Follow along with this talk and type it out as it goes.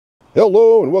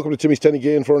Hello and welcome to Timmy's 10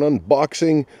 again for an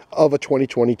unboxing of a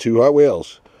 2022 Hot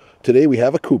Wheels. Today we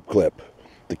have a Coupe clip.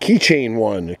 The keychain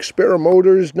one,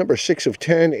 Experimotors, number 6 of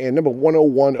 10 and number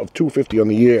 101 of 250 on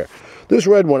the year. This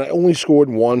red one I only scored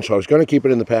one, so I was going to keep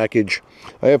it in the package.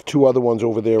 I have two other ones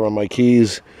over there on my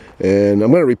keys, and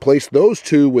I'm going to replace those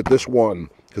two with this one,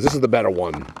 because this is the better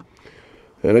one.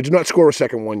 And I did not score a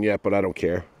second one yet, but I don't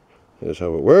care. Here's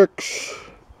how it works.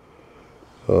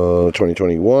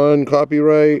 2021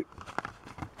 copyright.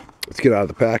 Let's get out of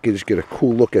the package, get a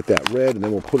cool look at that red, and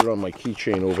then we'll put it on my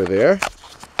keychain over there.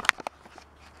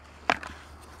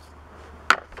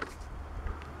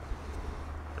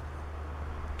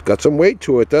 Got some weight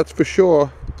to it, that's for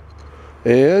sure.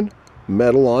 And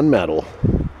metal on metal.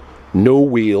 No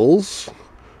wheels,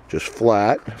 just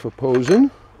flat for posing.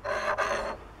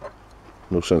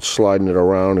 No sense sliding it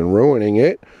around and ruining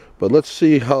it. But let's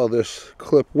see how this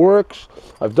clip works.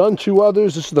 I've done two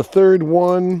others. This is the third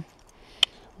one.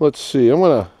 Let's see, I'm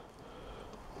going to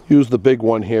use the big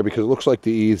one here because it looks like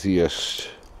the easiest.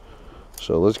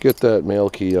 So let's get that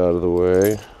mail key out of the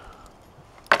way.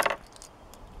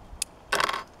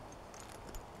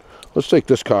 Let's take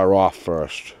this car off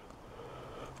first.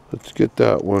 Let's get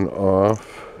that one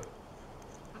off.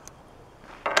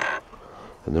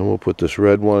 And then we'll put this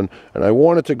red one. And I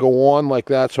want it to go on like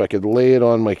that so I could lay it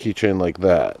on my keychain like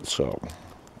that. So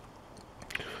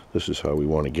this is how we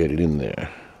want to get it in there.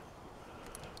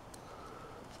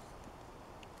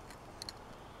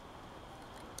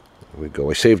 There we go.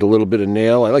 I saved a little bit of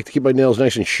nail. I like to keep my nails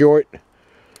nice and short.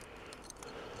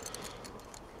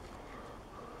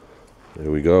 There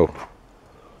we go.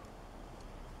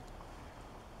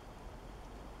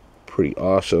 Pretty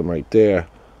awesome right there.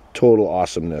 Total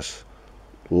awesomeness.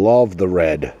 Love the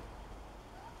red.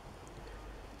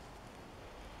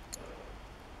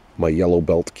 My yellow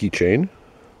belt keychain.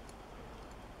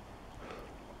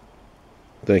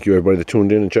 Thank you everybody that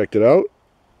tuned in and checked it out.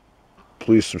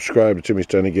 Please subscribe to Timmy's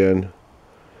 10 again.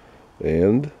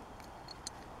 And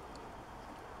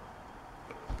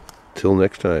till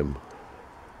next time,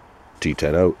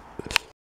 T10 out.